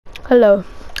Hello,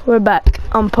 we're back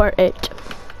on part 8.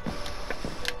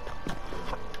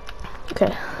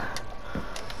 Okay.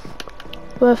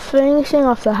 We're finishing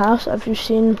off the house, as you've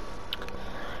seen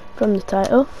from the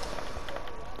title.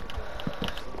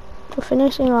 We're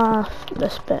finishing off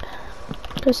this bit,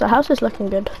 because the house is looking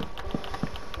good.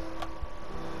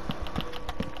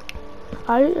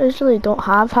 I usually don't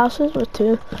have houses with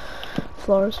 2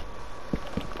 floors.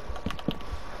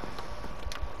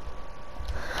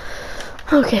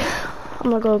 Okay, I'm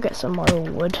gonna go get some more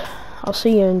wood. I'll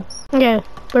see you in... Okay,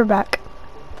 we're back.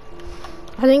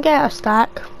 I didn't get a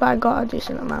stack, but I got a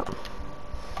decent amount.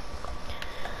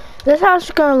 This house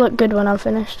is gonna look good when I'm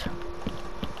finished.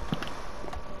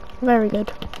 Very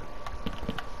good.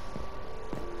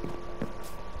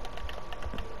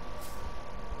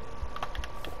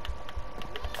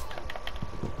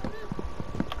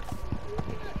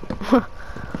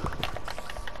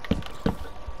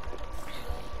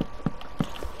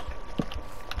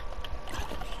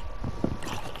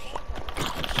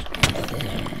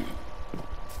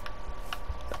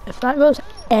 If that goes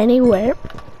anywhere,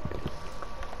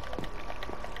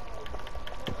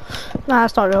 nah,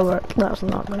 that's not gonna work. That's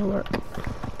not gonna work.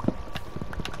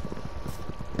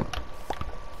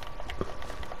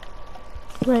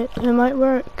 Wait, it might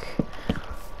work.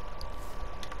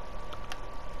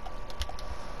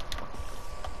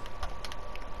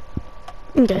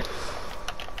 Okay.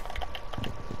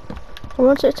 I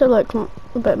want it to look a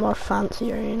bit more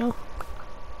fancier, you know.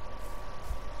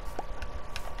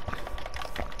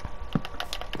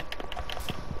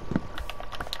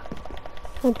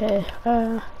 Okay,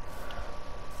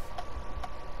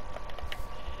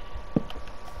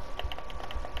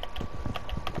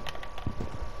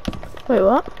 wait,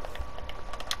 what?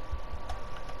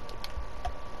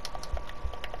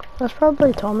 That's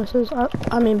probably Thomas's,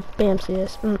 I mean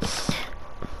BMC's.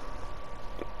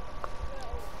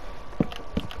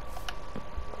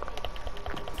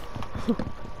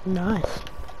 Nice.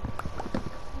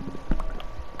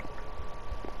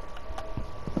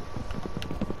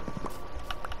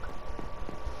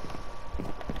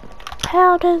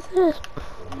 How does this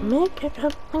make it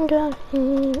up and go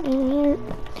here?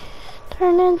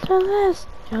 Turn into this?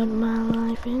 Showed my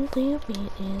life into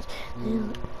pieces.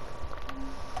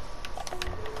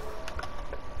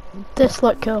 This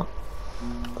look cool.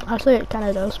 Actually, it kind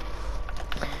of does.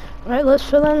 Right, let's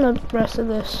fill in the rest of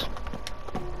this.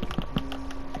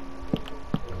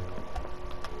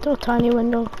 Little tiny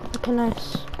window, like a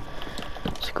nice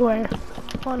square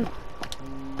one.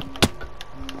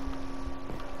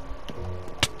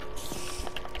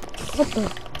 What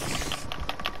the?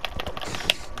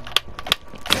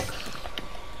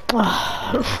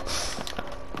 Oh.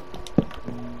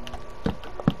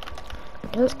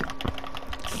 Let's go.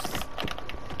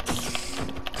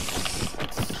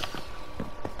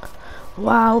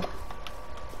 Wow.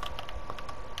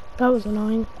 That was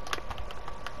annoying.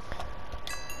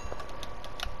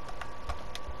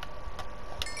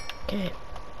 Okay.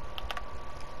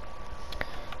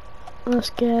 Let's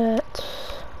get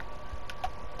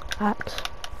axe.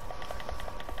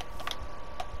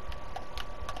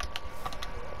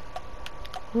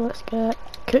 Let's get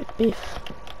cooked beef.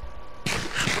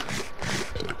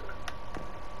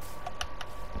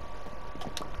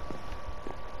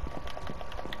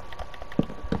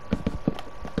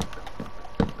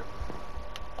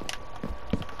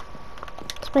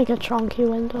 Let's make a chunky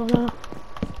window now.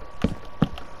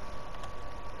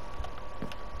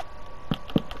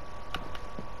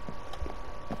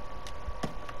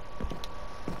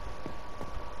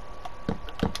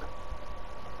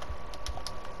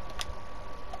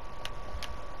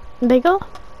 Bigger?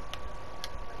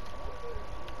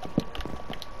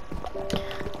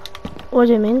 What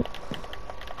do you mean?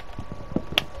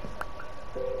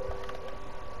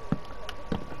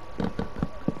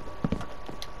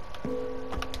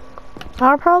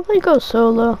 I'll probably go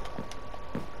solo.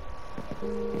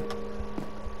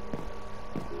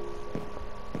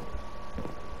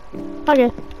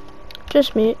 Okay.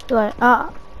 Just mute,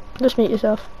 just mute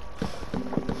yourself.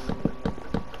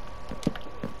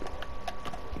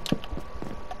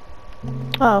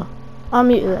 Oh, I'll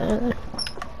mute you then.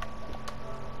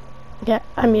 Yeah,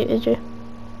 I muted you.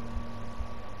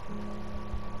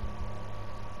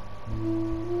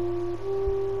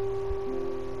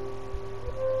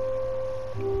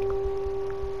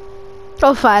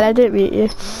 Oh fine, I didn't mute you.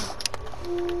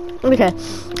 Okay,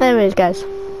 anyways guys.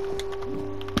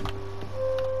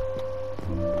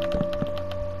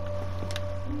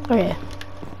 Okay.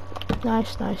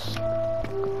 Nice, nice.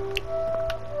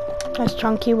 Nice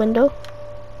chunky window.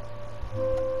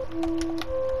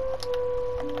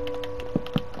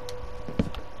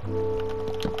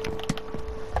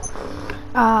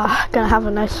 Gonna have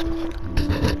a nice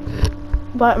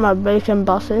bite of my bacon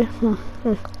butty.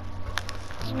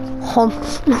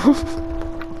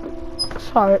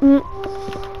 Sorry.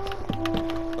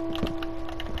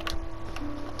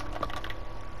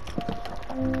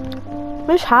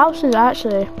 This house is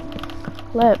actually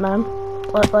lit, man.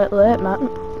 Lit, man.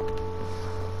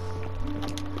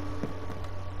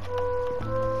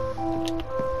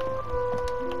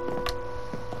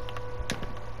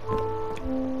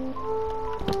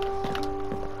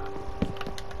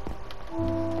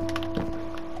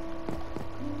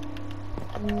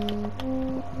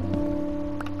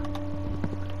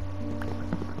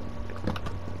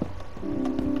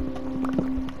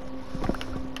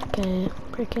 Okay,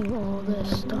 breaking all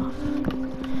this stuff.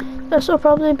 This will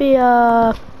probably be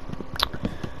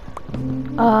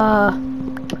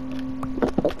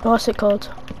what's it called?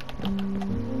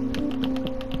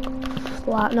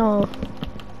 Flat, no.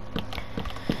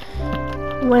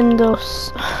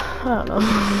 Windows, I don't know.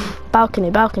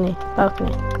 balcony.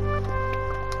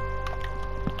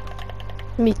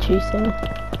 Me cheating.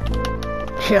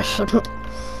 Yes.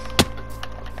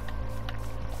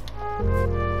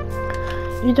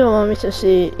 You don't want me to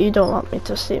see me. You don't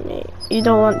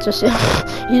want to see,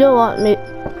 you don't want me,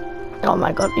 oh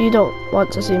my god, you don't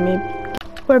want to see me.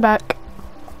 We're back.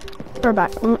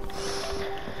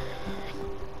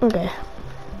 Okay.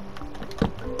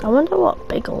 I wonder what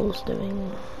Biggle's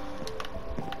doing.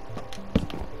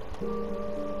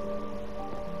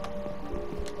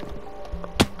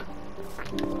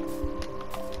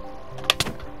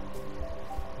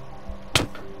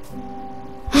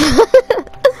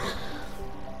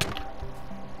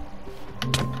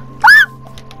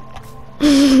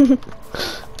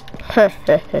 I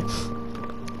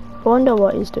wonder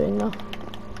what he's doing now.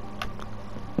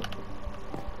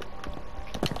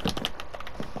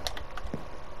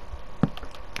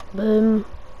 Boom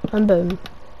and boom.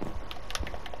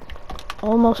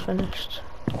 Almost finished.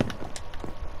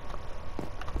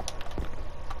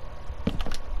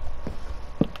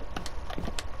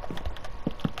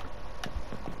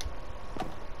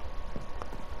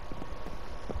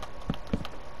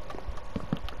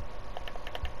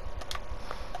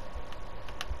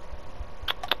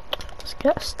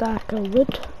 Get a stack of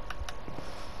wood.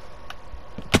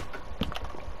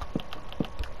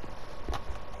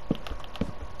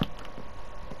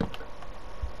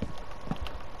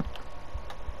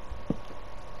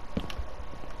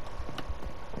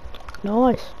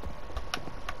 Nice.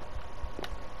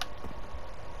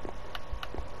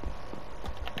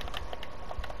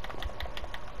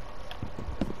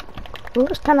 It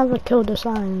looks kind of a cool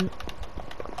design.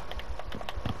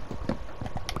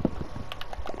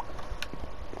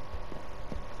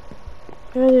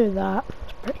 Maybe do that.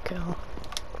 It's pretty cool.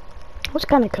 It's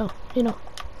kind of cool, you know.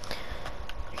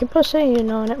 I keep on saying, you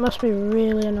know, and it must be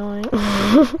really annoying.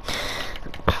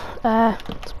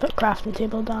 Let's put crafting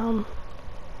table down.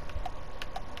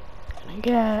 Gonna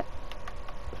get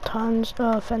tons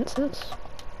of fences.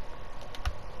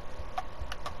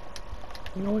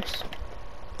 Nice.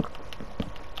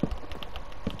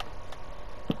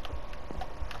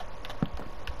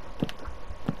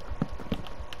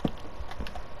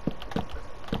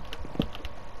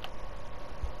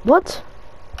 What?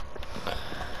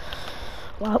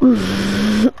 Wow.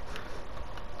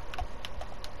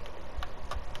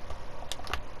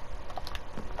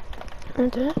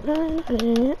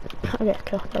 Okay,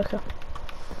 cool.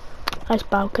 Nice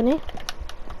balcony.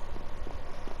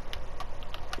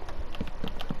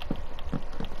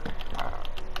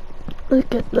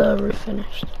 Look at the roof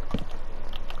finished.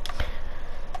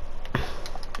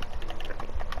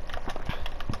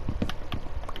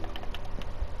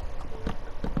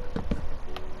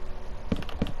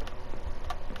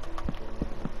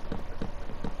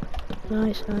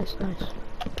 Nice.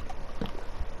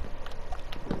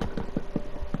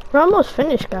 We're almost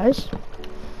finished, guys.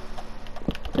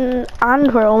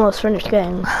 And we're almost finished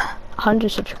getting 100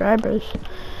 subscribers.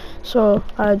 So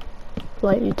I'd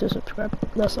like you to subscribe.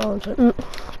 That's all I'm saying.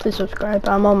 Please subscribe.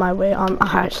 I'm on my way. I'm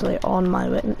actually on my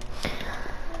way.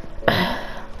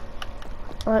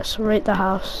 Let's rate the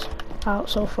house out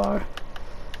so far.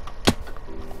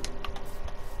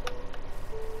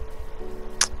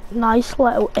 Nice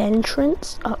little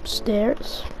entrance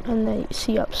upstairs, and then you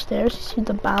see upstairs, you see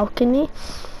the balcony,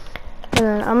 and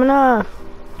then I'm gonna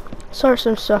sort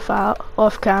some stuff out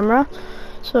off camera.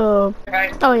 So,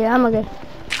 okay. Oh yeah, I'm okay.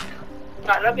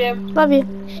 I love you. Love you.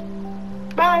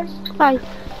 Bye. Bye.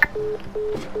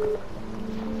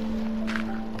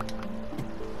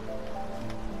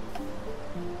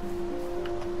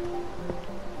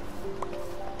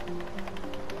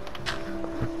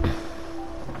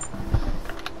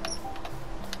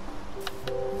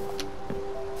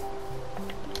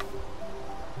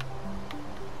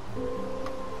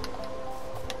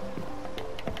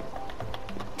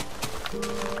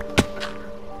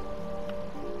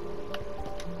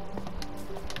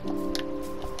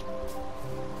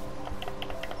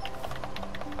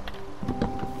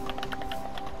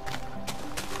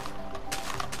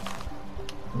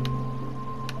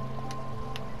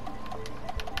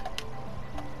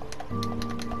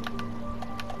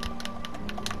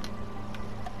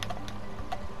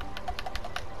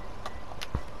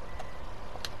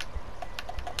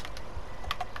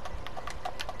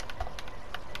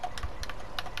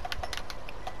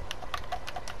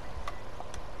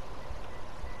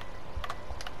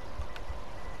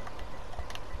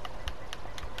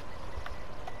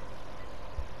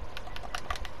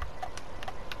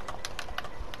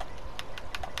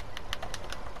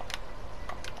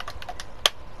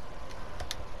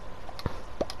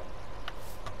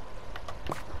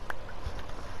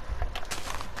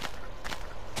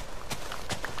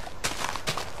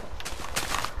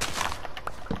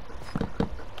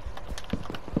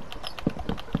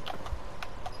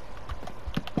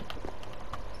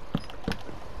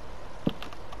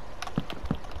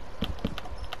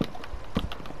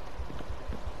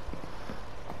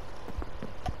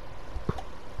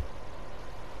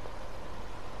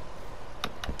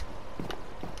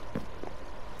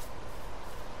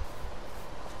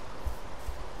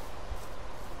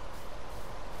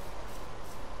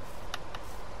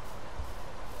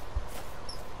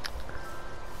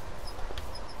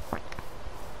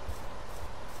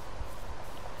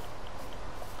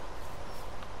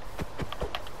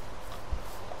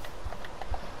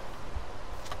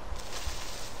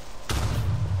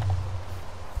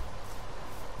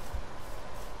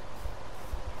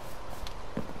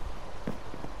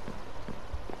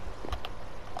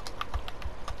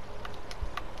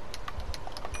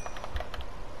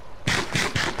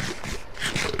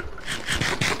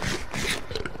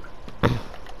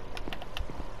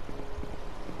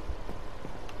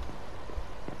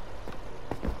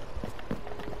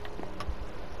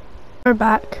 We're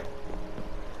back.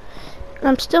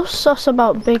 I'm still sus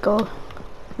about Biggle,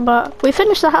 but we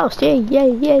finished the house. Yay,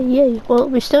 yay, yay, yay. Well,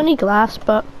 we still need glass,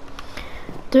 but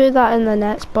do that in the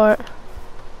next part.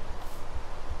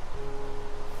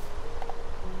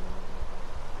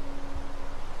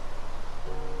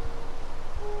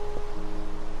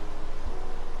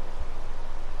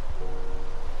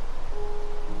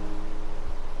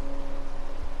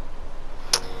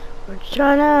 We're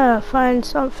trying to find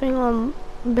something on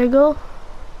Biggle,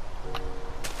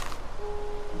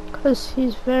 because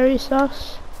he's very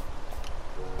sus.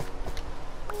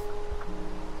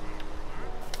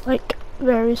 Like,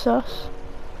 very sus.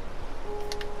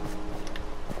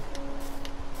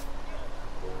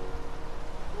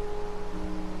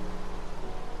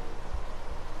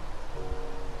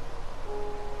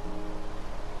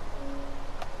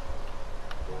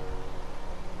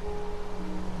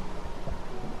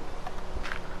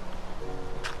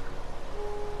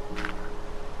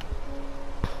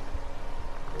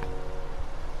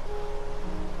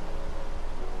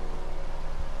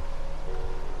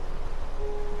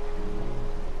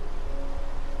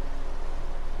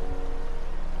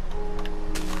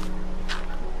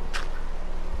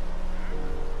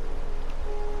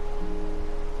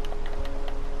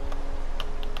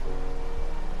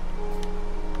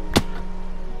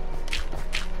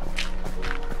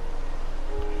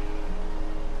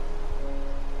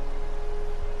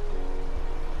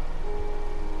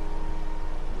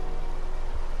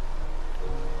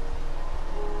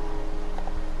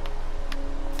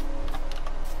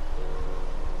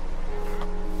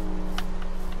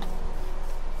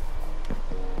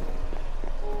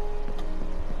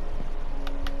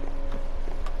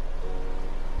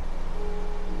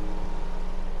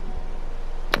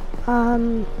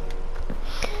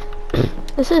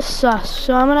 This is sus,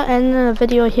 so I'm gonna end the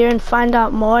video here and find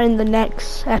out more in the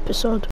next episode.